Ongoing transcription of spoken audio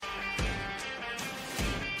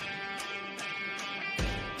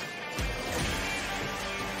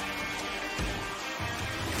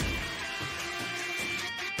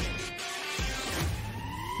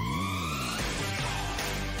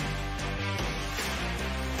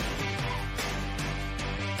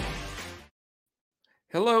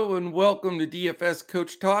Hello and welcome to DFS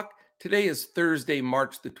Coach Talk. Today is Thursday,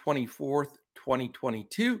 March the 24th,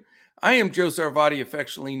 2022. I am Joe Sarvati,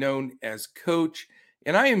 affectionately known as Coach,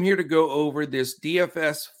 and I am here to go over this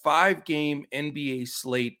DFS 5-game NBA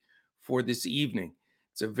slate for this evening.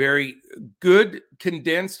 It's a very good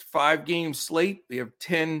condensed 5-game slate. We have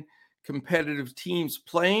 10 competitive teams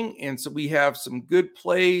playing, and so we have some good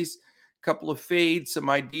plays, a couple of fades, some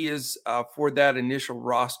ideas for that initial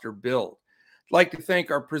roster build. I'd like to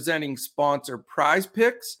thank our presenting sponsor, Prize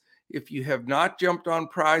Picks. If you have not jumped on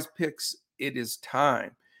Prize Picks, it is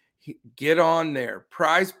time. Get on there,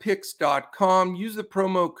 prizepicks.com. Use the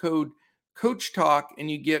promo code Coach Talk, and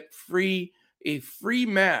you get a free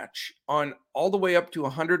match on all the way up to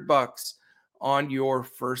 $100 on your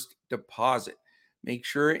first deposit. Make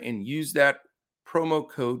sure and use that promo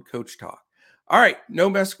code Coach Talk. All right, no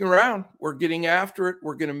messing around. We're getting after it.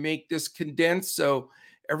 We're going to make this condensed so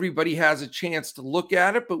everybody has a chance to look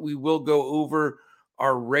at it, but we will go over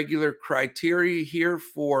our regular criteria here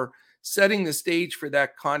for setting the stage for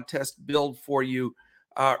that contest build for you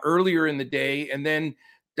earlier in the day, and then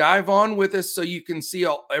dive on with us so you can see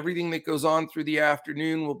everything that goes on through the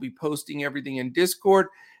afternoon. We'll be posting everything in Discord.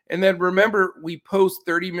 And then remember, we post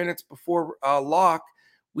 30 minutes before lock.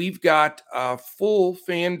 We've got full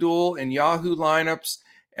FanDuel and Yahoo lineups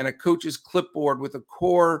and a coach's clipboard with a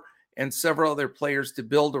core and several other players to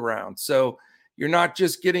build around. So you're not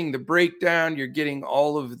just getting the breakdown, you're getting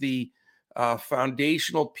all of the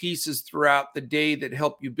foundational pieces throughout the day that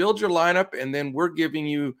help you build your lineup. And then we're giving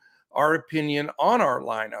you our opinion on our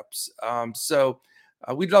lineups.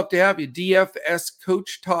 We'd love to have you.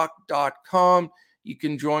 DFSCoachTalk.com. You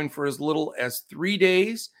can join for as little as 3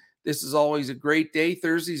 days. This is always a great day,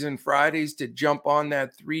 Thursdays and Fridays, to jump on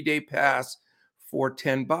that 3-day pass for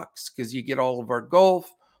 $10 because you get all of our golf,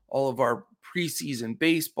 all of our preseason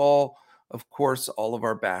baseball, of course, all of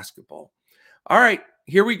our basketball. All right,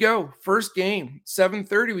 here we go. First game,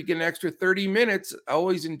 7:30. We get an extra 30 minutes. I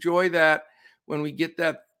always enjoy that when we get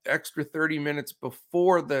that extra 30 minutes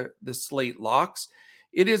before the slate locks.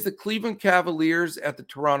 It is the Cleveland Cavaliers at the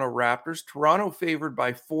Toronto Raptors. Toronto favored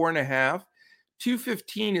by 4.5.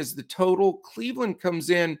 215 is the total. Cleveland comes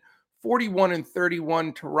in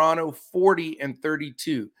 41-31. Toronto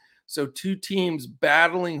 40-32. So two teams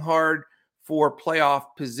battling hard for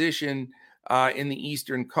playoff position in the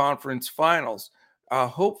Eastern Conference Finals.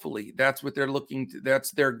 Hopefully, that's what they're looking to.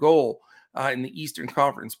 That's their goal in the Eastern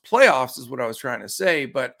Conference playoffs is what I was trying to say.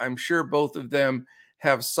 But I'm sure both of them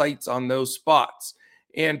have sights on those spots.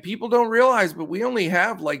 And people don't realize, but we only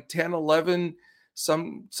have like 10, 11,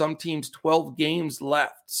 some teams 12 games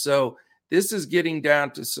left. So this is getting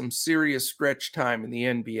down to some serious stretch time in the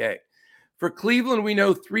NBA. For Cleveland, we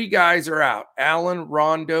know 3 guys are out: Allen,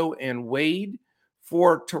 Rondo, and Wade.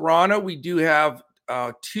 For Toronto, we do have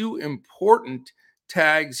 2 important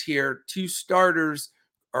tags here. 2 starters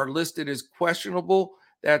are listed as questionable.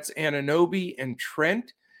 That's Anunoby and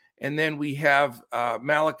Trent. And then we have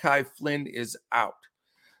Malachi Flynn is out.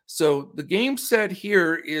 So the game set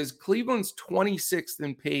here is Cleveland's 26th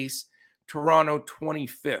in pace, Toronto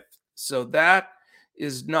 25th. So that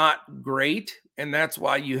is not great. And that's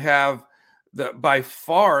why you have by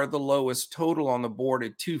far the lowest total on the board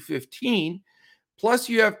at 215. Plus,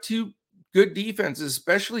 you have 2 good defenses,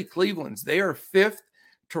 especially Cleveland's. They are 5th.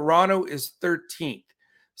 Toronto is 13th.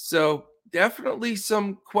 So definitely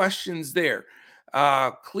some questions there.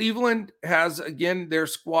 Cleveland has, again, their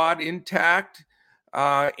squad intact.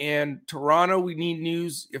 And Toronto, we need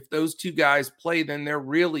news. If those 2 guys play, then they're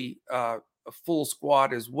really a full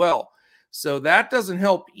squad as well. So that doesn't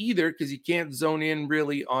help either because you can't zone in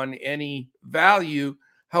really on any value.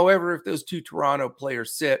 However, if those 2 Toronto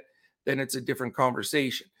players sit, then it's a different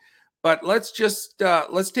conversation. But let's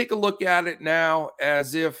take a look at it now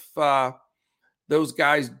as if those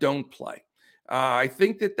guys don't play. I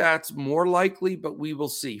think that's more likely, but we will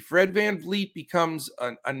see. Fred VanVleet becomes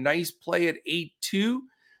a nice play at 8-2.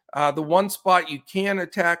 The one spot you can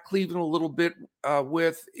attack Cleveland a little bit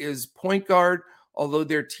with is point guard, although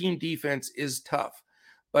their team defense is tough.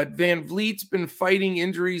 But VanVleet's been fighting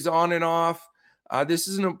injuries on and off. This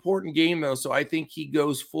is an important game, though, so I think he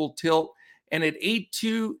goes full tilt. And at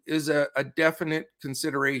 8-2 is a definite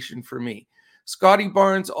consideration for me. Scotty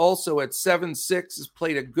Barnes also at 7-6 has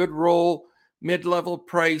played a good role. Mid-level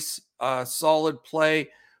price, solid play.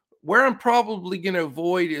 Where I'm probably going to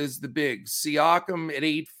avoid is the bigs. Siakam at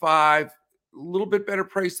 8.5, a little bit better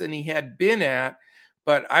price than he had been at,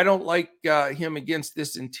 but I don't like him against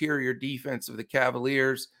this interior defense of the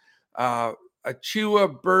Cavaliers.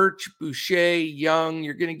 Achua, Birch, Boucher, Young,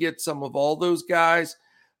 you're going to get some of all those guys.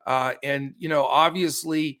 And,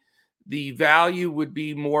 obviously The value would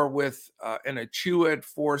be more with an Achua at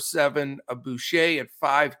 4.7, a Boucher at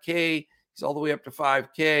 5K. He's all the way up to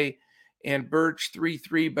 5K, and Birch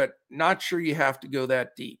 3.3, but not sure you have to go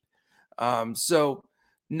that deep. So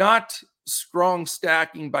not strong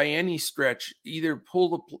stacking by any stretch. Either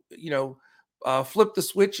pull the, flip the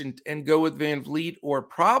switch and go with Van Vliet, or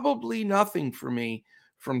probably nothing for me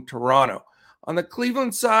from Toronto. On the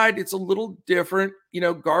Cleveland side, it's a little different.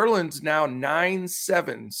 Garland's now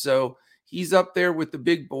 9.7, so he's up there with the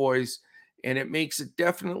big boys, and it makes it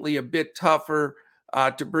definitely a bit tougher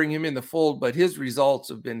to bring him in the fold, but his results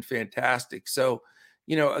have been fantastic. So,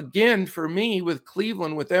 again, for me with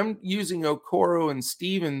Cleveland, with them using Okoro and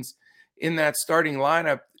Stevens in that starting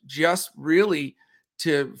lineup, just really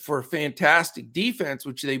for fantastic defense,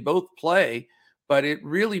 which they both play, but it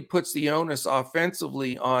really puts the onus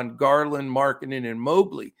offensively on Garland, Markkanen, and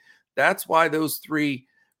Mobley. That's why those three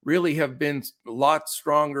really have been a lot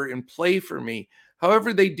stronger in play for me.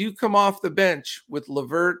 However, they do come off the bench with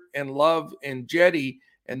LeVert and Love and Jetty,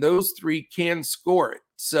 and those three can score it.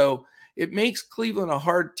 So it makes Cleveland a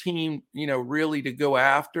hard team, really to go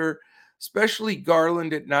after, especially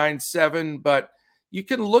Garland at 9.7. But you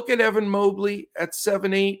can look at Evan Mobley at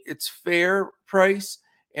 7.8. It's fair price.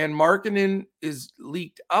 And Markkanen is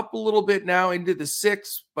leaked up a little bit now into the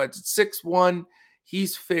 6, but 6.1,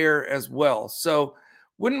 he's fair as well. So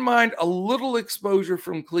wouldn't mind a little exposure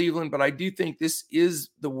from Cleveland, but I do think this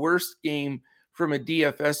is the worst game from a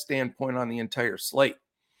DFS standpoint on the entire slate.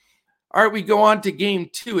 All right, we go on to game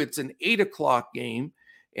 2. It's an 8 o'clock game,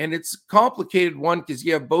 and it's a complicated one because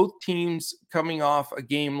you have both teams coming off a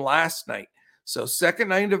game last night. So second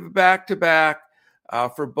night of a back-to-back.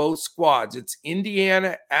 For both squads. It's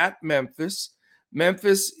Indiana at Memphis.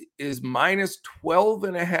 Memphis is minus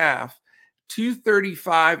 12.5,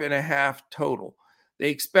 235.5 total. They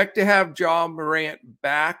expect to have Ja Morant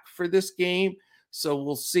back for this game. So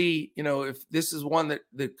we'll see, if this is one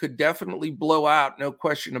that could definitely blow out, no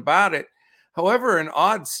question about it. However, an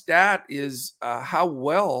odd stat is how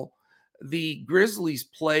well the Grizzlies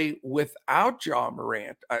play without Ja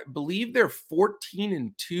Morant. I believe they're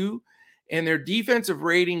 14-2. And their defensive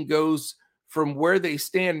rating goes from where they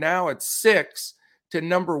stand now at 6 to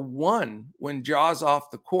number 1 when Ja's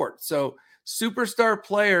off the court. So superstar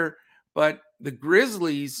player, but the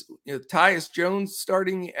Grizzlies, Tyus Jones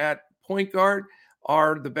starting at point guard,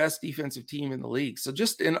 are the best defensive team in the league. So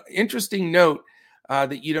just an interesting note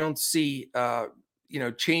that you don't see,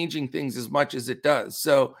 changing things as much as it does.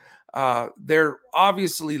 So they're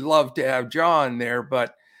obviously love to have Ja in there,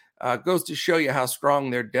 but goes to show you how strong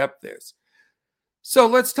their depth is. So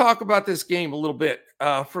let's talk about this game a little bit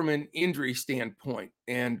from an injury standpoint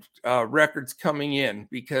and records coming in,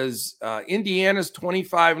 because Indiana's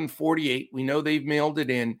 25-48. We know they've mailed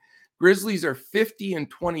it in. Grizzlies are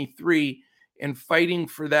 50-23 and fighting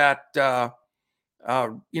for that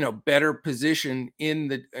better position in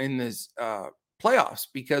this playoffs,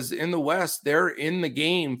 because in the West they're in the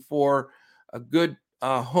game for a good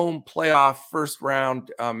home playoff first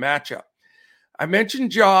round matchup. I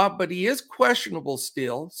mentioned Ja, but he is questionable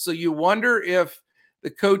still. So you wonder if the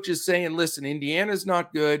coach is saying, listen, Indiana's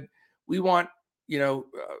not good. We want,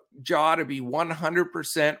 Ja to be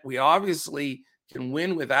 100%. We obviously can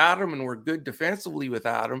win without him, and we're good defensively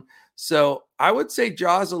without him. So I would say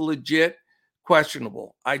Ja's a legit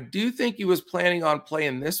questionable. I do think he was planning on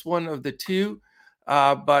playing this one of the two,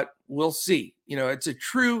 but we'll see. It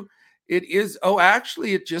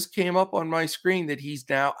just came up on my screen that he's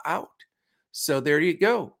now out. So there you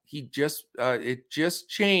go. It just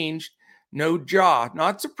changed. No Ja,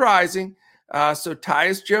 not surprising. So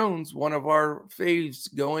Tyus Jones, one of our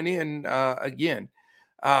faves, going in again.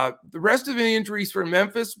 The rest of the injuries for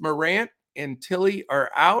Memphis, Morant and Tilly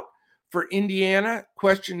are out. For Indiana,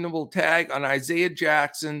 questionable tag on Isaiah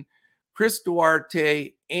Jackson, Chris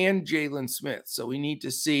Duarte, and Jalen Smith. So we need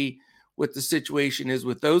to see what the situation is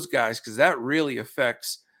with those guys, because that really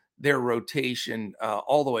affects their rotation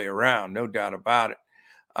all the way around, no doubt about it.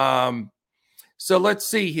 So let's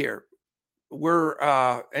see here. We're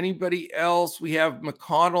anybody else? We have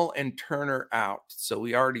McConnell and Turner out. So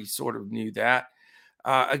we already sort of knew that.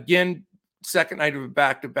 Again, second night of a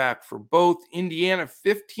back-to-back for both. Indiana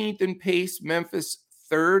 15th in pace, Memphis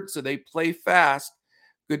 3rd. So they play fast.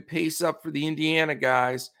 Good pace up for the Indiana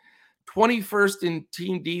guys. 21st in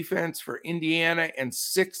team defense for Indiana and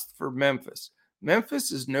 6th for Memphis.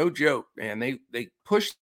 Memphis is no joke, man. They push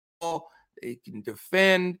the ball. They can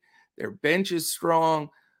defend. Their bench is strong.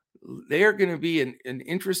 They are going to be an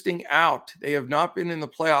interesting out. They have not been in the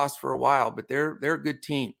playoffs for a while, but they're a good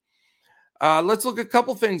team. Let's look at a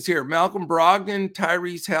couple things here. Malcolm Brogdon,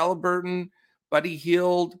 Tyrese Halliburton, Buddy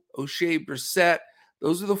Hield, O'Shea Brissett.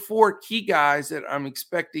 Those are the 4 key guys that I'm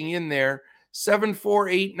expecting in there.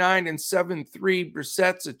 7-4, 8-9, and 7-3.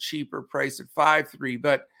 Brissett's a cheaper price at 5-3,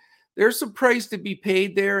 but there's some price to be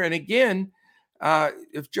paid there. And again,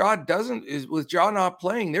 if with Ja not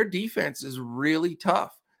playing, their defense is really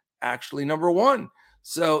tough. Actually, number 1.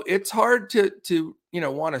 So it's hard to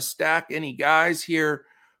want to stack any guys here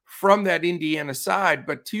from that Indiana side,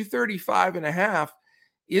 but 235.5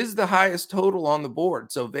 is the highest total on the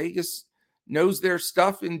board. So Vegas knows their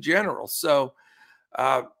stuff in general. So,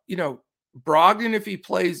 Brogdon, if he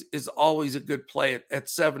plays, is always a good play at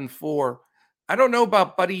 7-4. I don't know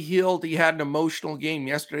about Buddy Hield. He had an emotional game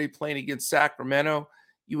yesterday playing against Sacramento.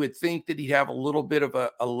 You would think that he'd have a little bit of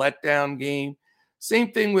a letdown game.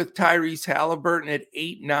 Same thing with Tyrese Halliburton at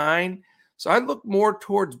 8-9. So I look more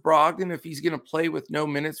towards Brogdon if he's going to play with no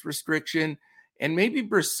minutes restriction, and maybe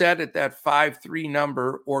Brissett at that 5-3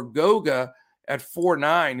 number, or Goga at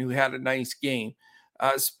 4-9, who had a nice game,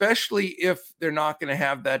 especially if they're not going to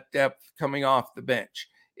have that depth coming off the bench.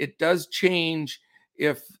 It does change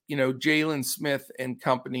if, Jalen Smith and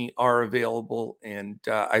company are available, and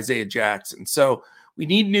Isaiah Jackson. So we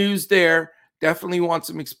need news there. Definitely want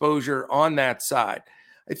some exposure on that side.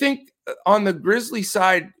 I think on the Grizzly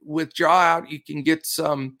side, with Ja out, you can get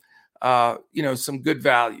some good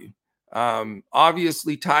value.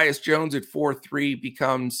 Obviously, Tyus Jones at 4-3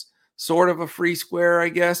 becomes sort of a free square, I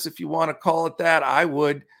guess, if you want to call it that. I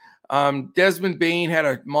would. Desmond Bane had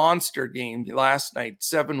a monster game last night,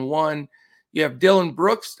 7-1. You have Dylan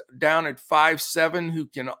Brooks down at 5-7, who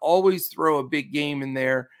can always throw a big game in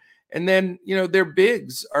there. And then, their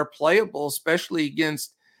bigs are playable, especially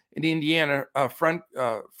against an Indiana front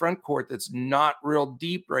court that's not real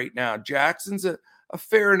deep right now. Jackson's a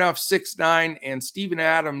fair enough 6'9", and Steven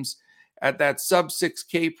Adams at that sub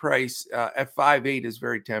 6K price at 5'8" is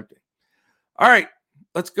very tempting. All right,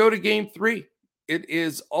 let's go to game 3. It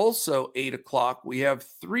is also 8 o'clock. We have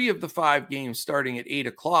 3 of the 5 games starting at 8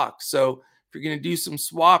 o'clock. So if you're going to do some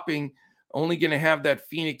swapping, only going to have that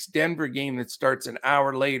Phoenix-Denver game that starts an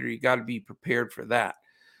hour later. You got to be prepared for that.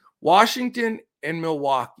 Washington and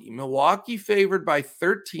Milwaukee. Milwaukee favored by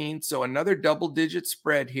 13, so another double-digit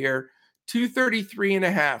spread here.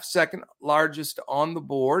 233.5, second largest on the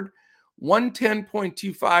board.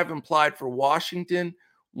 110.25 implied for Washington.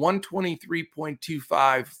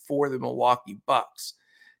 123.25 for the Milwaukee Bucks.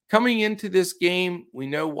 Coming into this game, we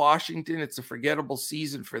know Washington, it's a forgettable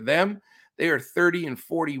season for them. They are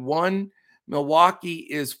 30-41. Milwaukee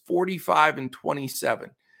is 45-27.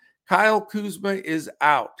 Kyle Kuzma is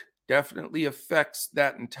out. Definitely affects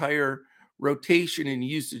that entire rotation and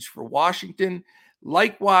usage for Washington.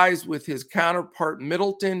 Likewise with his counterpart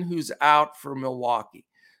Middleton, who's out for Milwaukee.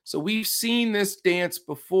 So we've seen this dance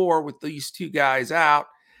before with these 2 guys out,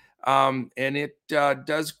 and it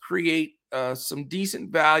does create some decent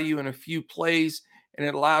value in a few plays, and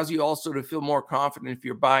it allows you also to feel more confident if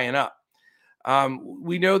you're buying up.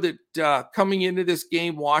 We know that coming into this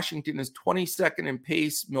game, Washington is 22nd in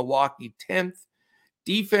pace, Milwaukee 10th.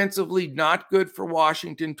 Defensively, not good for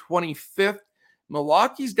Washington, 25th.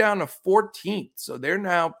 Milwaukee's down to 14th, so they're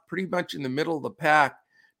now pretty much in the middle of the pack.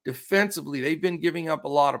 Defensively, they've been giving up a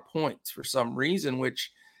lot of points for some reason,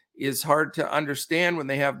 which is hard to understand when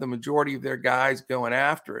they have the majority of their guys going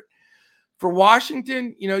after it. For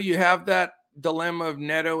Washington, you have that dilemma of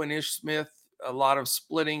Neto and Ish Smith, a lot of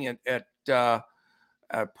splitting at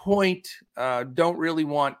point. Don't really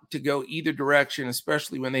want to go either direction,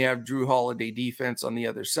 especially when they have Drew Holiday defense on the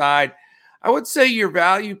other side. I would say your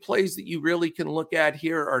value plays that you really can look at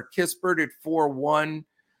here are Kispert at 4-1,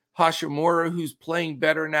 Hashimura, who's playing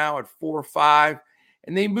better now at 4-5,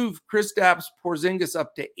 and they moved Kristaps Porzingis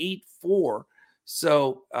up to 8-4.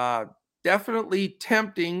 So definitely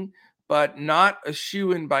tempting, but not a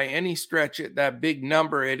shoo-in by any stretch at that big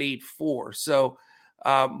number at 8-4. So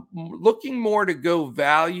looking more to go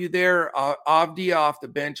value there. Avdia off the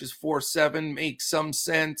bench is 4-7, makes some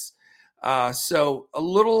sense. So a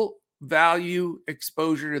little value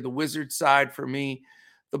exposure to the Wizards side for me.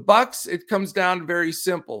 The Bucks, it comes down to very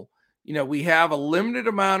simple. We have a limited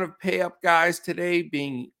amount of pay up guys today,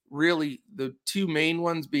 being really the 2 main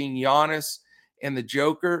ones being Giannis and the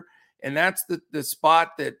Joker. And that's the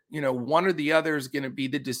spot that, one or the other is going to be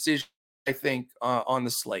the decision, I think, on the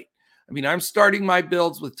slate. I mean, I'm starting my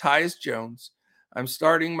builds with Tyus Jones. I'm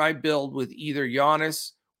starting my build with either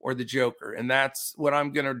Giannis or the Joker, and that's what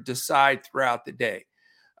I'm going to decide throughout the day.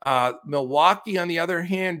 Milwaukee, on the other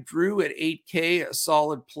hand, Drew at 8K, a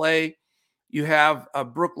solid play. You have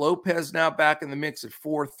Brook Lopez now back in the mix at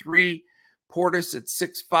 4-3, Portis at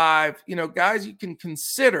 6-5. Guys you can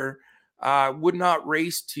consider. Would not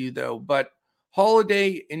race to, though. But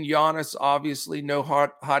Holiday and Giannis, obviously, no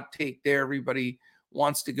hot take there. Everybody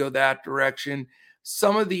wants to go that direction.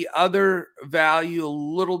 Some of the other value, a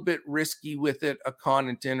little bit risky with it, a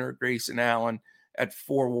Connaughton or Grayson Allen at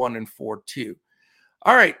 4-1 and 4-2.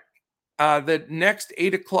 All right. The next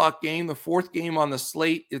 8 o'clock game, the fourth game on the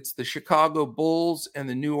slate, it's the Chicago Bulls and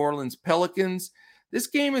the New Orleans Pelicans. This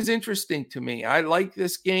game is interesting to me. I like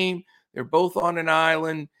this game. They're both on an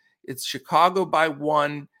island. It's Chicago by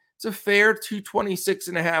 1. It's a fair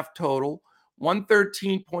 226.5 total,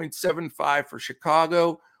 113.75 for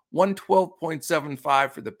Chicago,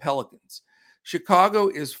 112.75 for the Pelicans. Chicago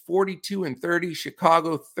is 42 and 30,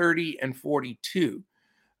 Chicago 30 and 42.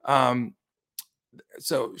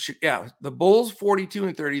 So yeah, the Bulls 42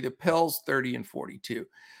 and 30, the Pels 30 and 42.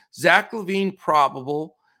 Zach LaVine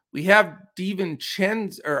probable. We have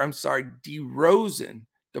DeRozan.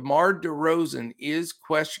 DeMar DeRozan is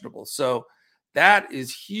questionable. So that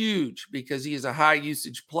is huge because he is a high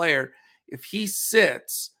usage player. If he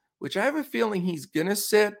sits, which I have a feeling he's going to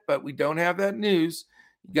sit, but we don't have that news.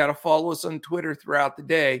 You got to follow us on Twitter throughout the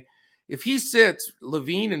day. If he sits,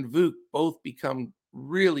 LaVine and Vuk both become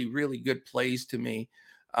really, really good plays to me.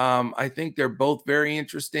 I think they're both very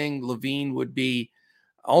interesting. LaVine would be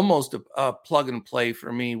almost a plug and play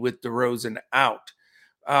for me with DeRozan out.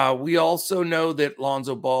 We also know that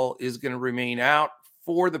Lonzo Ball is going to remain out.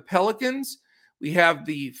 For the Pelicans, we have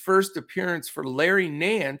the first appearance for Larry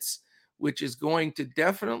Nance, which is going to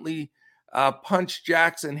definitely punch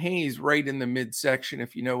Jackson Hayes right in the midsection,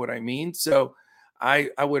 if you know what I mean. So I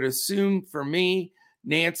would assume for me,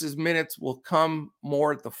 Nance's minutes will come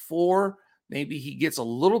more at the 4. Maybe he gets a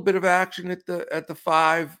little bit of action at the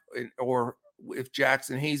 5, or if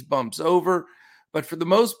Jackson Hayes bumps over. But for the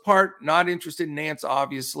most part, not interested in Nance,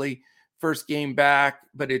 obviously. First game back,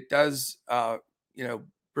 but it does,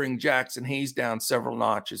 bring Jackson Hayes down several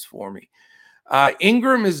notches for me.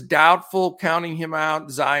 Ingram is doubtful, counting him out.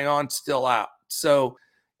 Zion still out. So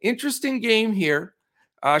interesting game here.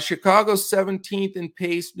 Chicago 17th in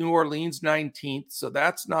pace, New Orleans 19th. So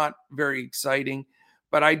that's not very exciting.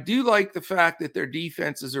 But I do like the fact that their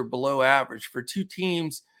defenses are below average. For two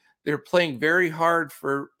teams, they're playing very hard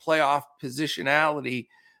for playoff positionality.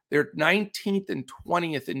 They're 19th and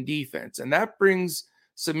 20th in defense. And that brings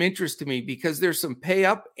some interest to me because there's some pay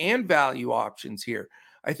up and value options here.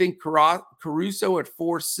 I think Caruso at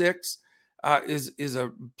 4.6 is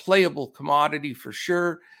a playable commodity for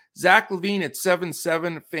sure. Zach LaVine at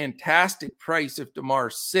 7.7, fantastic price if DeMar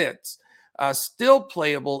sits. Still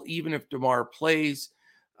playable even if DeMar plays.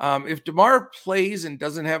 If DeMar plays and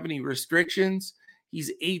doesn't have any restrictions,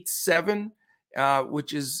 he's 8.7,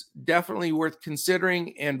 which is definitely worth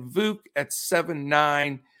considering. And Vuk at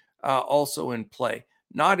 7.9, also in play.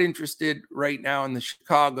 Not interested right now in the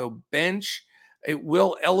Chicago bench. It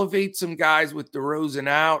will elevate some guys with DeRozan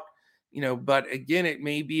out. But again, it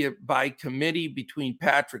may be by committee between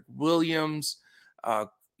Patrick Williams,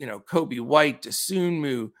 Kobe White,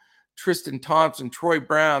 Dosunmu, Tristan Thompson, Troy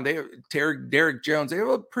Brown, they have Derek Jones. They have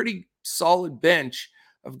a pretty solid bench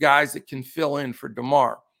of guys that can fill in for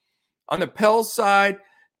DeMar. On the Pels side,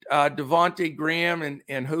 Devontae Graham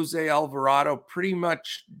and Jose Alvarado pretty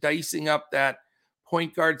much dicing up that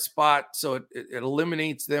point guard spot, so it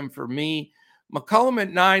eliminates them for me. McCollum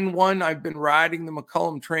at 9.1, I've been riding the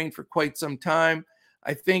McCollum train for quite some time.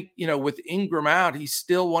 I think, with Ingram out, he's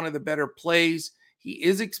still one of the better plays. He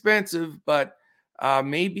is expensive, but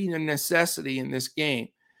maybe a necessity in this game.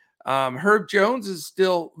 Herb Jones is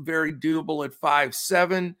still very doable at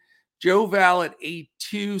 5.7. Joe Val at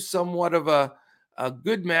 8.2, somewhat of a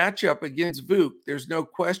good matchup against Vuk. There's no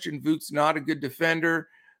question Vuk's not a good defender.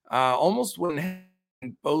 Almost wouldn't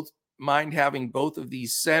mind having both of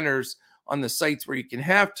these centers on the sites where you can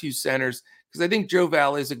have two centers, because I think Joe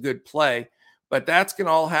Val is a good play, but that's going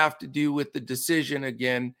to all have to do with the decision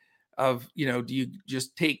again of, do you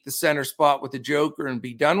just take the center spot with the Joker and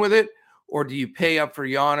be done with it? Or do you pay up for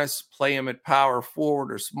Giannis, play him at power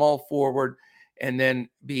forward or small forward, and then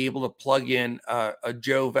be able to plug in a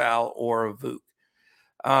Joe Val or a Vuk?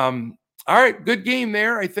 All right, good game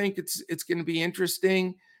there. I think it's going to be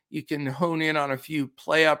interesting. You can hone in on a few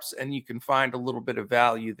play-ups, and you can find a little bit of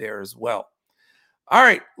value there as well. All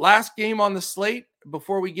right, last game on the slate.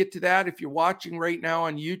 Before we get to that, if you're watching right now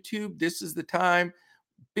on YouTube, this is the time.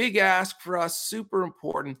 Big ask for us, super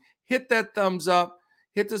important. Hit that thumbs up,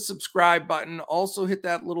 hit the subscribe button. Also hit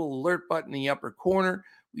that little alert button in the upper corner.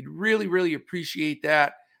 We'd really, really appreciate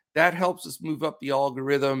that. That helps us move up the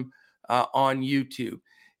algorithm on YouTube.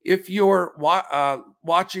 If you're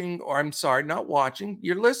watching, or I'm sorry, not watching,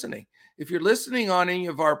 you're listening. If you're listening on any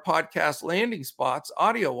of our podcast landing spots,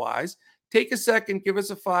 audio-wise, take a second, give us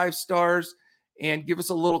a 5 stars, and give us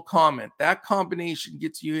a little comment. That combination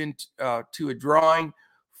gets you into to a drawing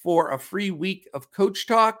for a free week of Coach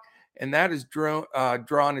Talk, and that is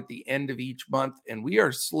drawn at the end of each month, and we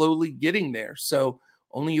are slowly getting there. So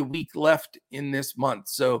only a week left in this month.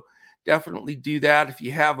 So definitely do that if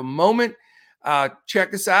you have a moment.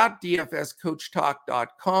 Check us out,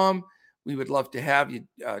 dfscoachtalk.com. We would love to have you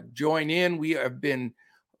join in. We have been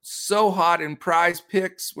so hot in Prize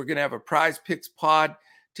Picks. We're going to have a Prize Picks pod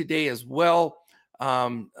today as well.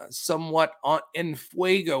 Somewhat en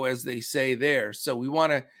fuego, as they say there. So we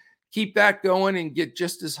want to keep that going and get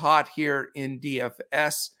just as hot here in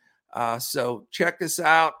DFS. So check us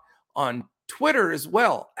out on Twitter as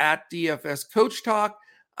well, at DFS Coach Talk.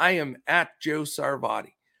 I am at Joe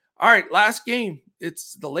Sarvati. All right, last game.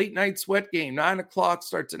 It's the late night sweat game. 9 o'clock,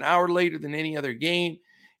 starts an hour later than any other game.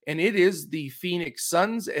 And it is the Phoenix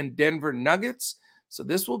Suns and Denver Nuggets. So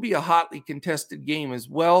this will be a hotly contested game as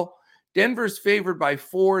well. Denver's favored by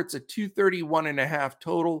 4. It's a 231.5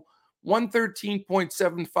 total.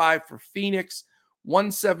 113.75 for Phoenix.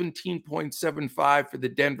 117.75 for the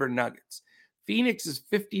Denver Nuggets. Phoenix is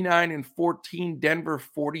 59-14. Denver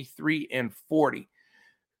 43-40.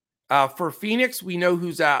 For Phoenix, we know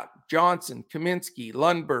who's out. Johnson, Kaminsky,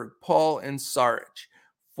 Lundberg, Paul, and Saric.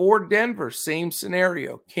 For Denver, same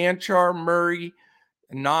scenario. Kanchar, Murray,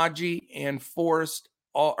 Najee, and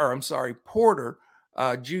Porter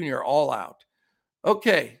Jr. all out.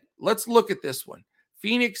 Okay, let's look at this one.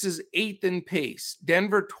 Phoenix is 8th in pace.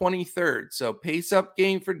 Denver 23rd. So pace up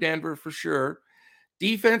game for Denver for sure.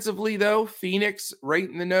 Defensively, though, Phoenix right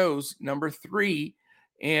in the nose, number 3.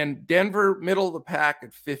 And Denver, middle of the pack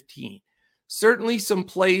at 15. Certainly some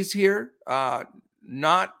plays here,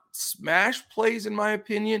 not smash plays in my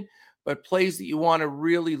opinion, but plays that you want to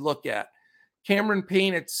really look at. Cameron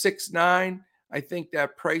Payne at 6'9". I think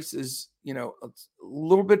that price is, a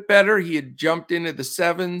little bit better. He had jumped into the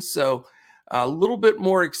 7s, so a little bit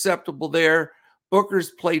more acceptable there.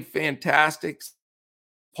 Booker's played fantastic.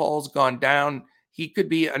 Paul's gone down. He could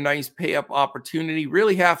be a nice pay-up opportunity.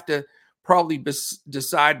 Really have to probably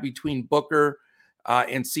decide between Booker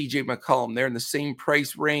and CJ McCollum. They're in the same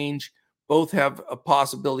price range. Both have a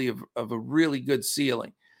possibility of a really good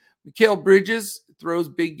ceiling. Mikal Bridges throws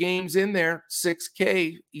big games in there.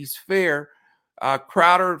 6K, he's fair.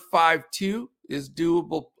 Crowder 5'2" is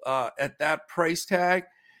doable at that price tag.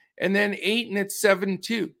 And then Ayton at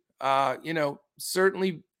 7'2".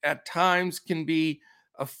 Certainly at times can be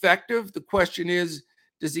effective. The question is,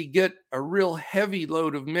 does he get a real heavy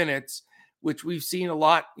load of minutes, which we've seen a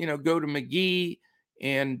lot, go to McGee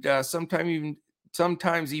and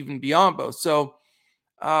sometimes even Biyombo. So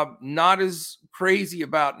not as crazy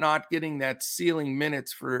about not getting that ceiling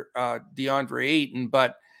minutes for DeAndre Ayton,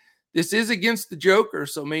 but this is against the Joker,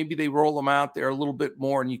 so maybe they roll him out there a little bit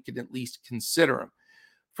more and you can at least consider him.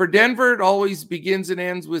 For Denver, it always begins and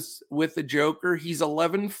ends with the Joker. He's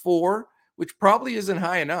 11-4, which probably isn't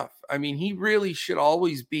high enough. I mean, he really should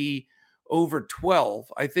always be over 12.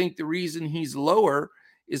 I think the reason he's lower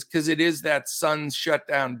is because it is that Suns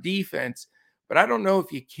shutdown defense, but I don't know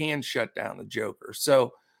if you can shut down the Joker.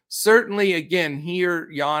 So certainly, again, here,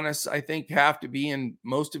 Giannis, I think, have to be in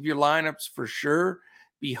most of your lineups for sure.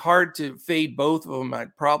 Be hard to fade both of them.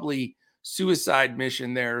 I'd probably suicide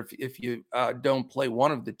mission there if you don't play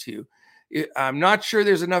one of the two. I'm not sure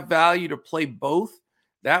there's enough value to play both.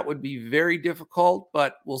 That would be very difficult,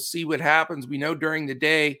 but we'll see what happens. We know during the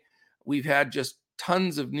day we've had just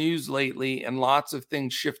tons of news lately and lots of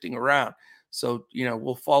things shifting around. So,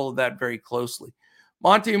 we'll follow that very closely.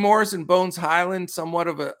 Monte Morris and Bones Highland, somewhat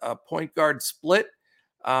of a point guard split.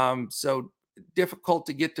 So difficult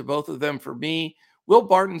to get to both of them for me. Will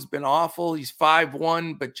Barton's been awful. He's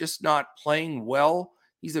 5'1", but just not playing well.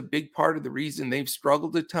 He's a big part of the reason they've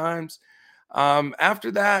struggled at times.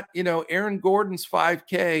 After that, Aaron Gordon's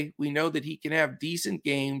 5K. We know that he can have decent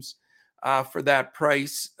games for that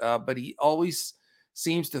price, but he always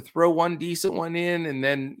seems to throw one decent one in and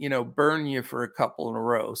then, burn you for a couple in a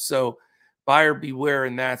row. So buyer beware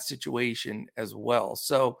in that situation as well.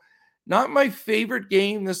 So not my favorite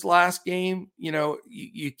game this last game.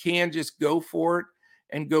 You can just go for it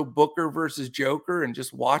and go Booker versus Joker and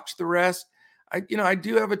just watch the rest. I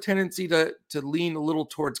do have a tendency to lean a little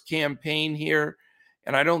towards Cam Payne here,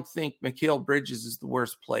 and I don't think Mikal Bridges is the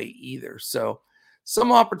worst play either. So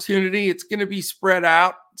some opportunity. It's going to be spread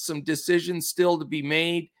out, some decisions still to be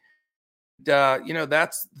made.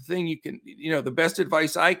 That's the thing you can, the best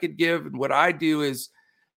advice I could give and what I do is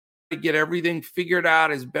get everything figured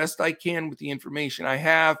out as best I can with the information I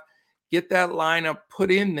have, get that lineup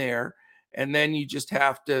put in there, and then you just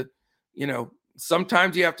have to,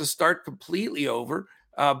 sometimes you have to start completely over.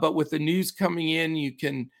 But with the news coming in, you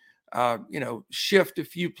can, shift a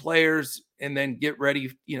few players and then get ready,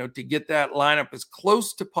 to get that lineup as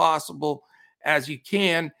close to possible as you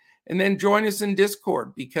can. And then join us in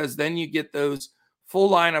Discord, because then you get those full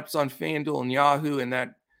lineups on FanDuel and Yahoo and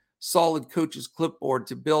that solid coach's clipboard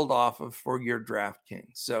to build off of for your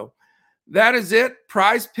DraftKings. So that is it.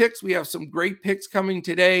 Prize picks. We have some great picks coming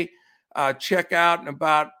today. Check out in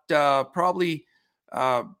about probably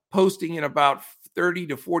posting in about 30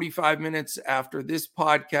 to 45 minutes after this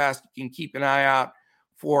podcast. You can keep an eye out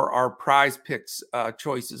for our prize picks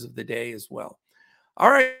choices of the day as well.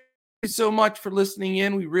 All right. Thank you so much for listening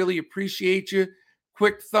in. We really appreciate you.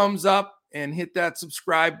 Quick thumbs up and hit that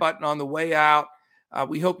subscribe button on the way out.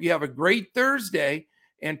 We hope you have a great Thursday.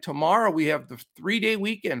 And tomorrow we have the 3-day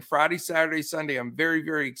weekend, Friday, Saturday, Sunday. I'm very,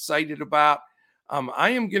 very excited about. I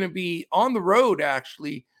am going to be on the road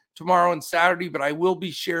actually tomorrow and Saturday, but I will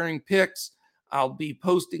be sharing picks. I'll be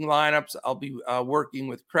posting lineups. I'll be working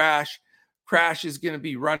with Crash. Crash is going to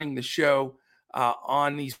be running the show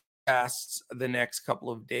on these podcasts the next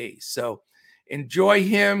couple of days. So enjoy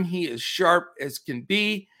him. He is sharp as can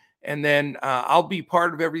be. And then I'll be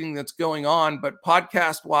part of everything that's going on. But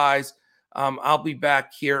podcast-wise, I'll be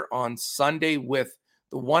back here on Sunday with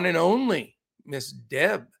the one and only Miss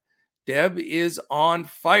Deb. Deb is on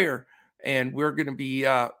fire, and we're going to be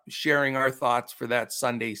sharing our thoughts for that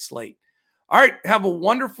Sunday slate. All right, have a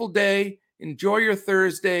wonderful day. Enjoy your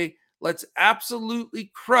Thursday. Let's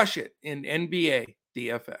absolutely crush it in NBA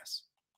DFS.